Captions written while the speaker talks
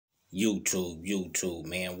YouTube,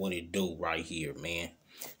 man. What it do right here, man?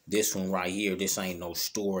 This one right here, this ain't no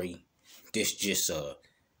story. This just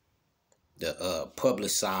the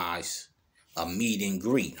publicize a meet and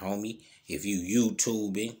greet, homie. If you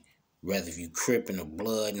YouTubing, whether if you cripping or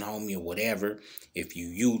blood, homie, or whatever, if you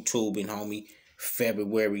YouTubing, homie,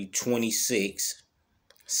 February 26th,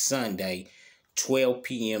 Sunday, 12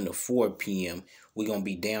 p.m. to 4 p.m. We're going to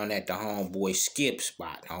be down at the Homeboy Skip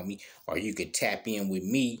spot, homie. Or you could tap in with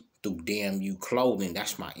me through Damn You Clothing.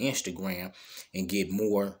 That's my Instagram. And get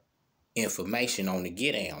more information on the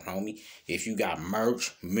get down, homie. If you got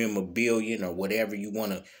merch, memorabilia, or whatever you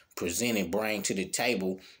want to present and bring to the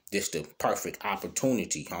table, this the perfect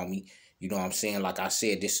opportunity, homie. You know what I'm saying? Like I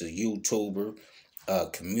said, this is a YouTuber,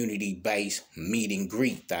 community-based meet and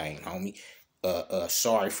greet thing, homie.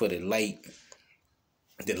 Sorry for the late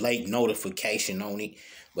notification on it.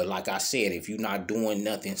 But like I said, if you're not doing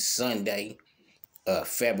nothing Sunday,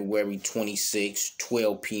 February 26th,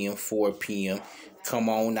 12 p.m., 4 p.m., come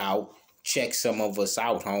on out. Check some of us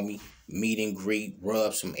out, homie. Meet and greet,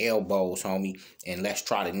 rub some elbows, homie. And let's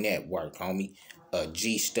try to network, homie.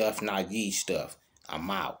 G stuff, not ye stuff.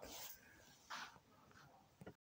 I'm out.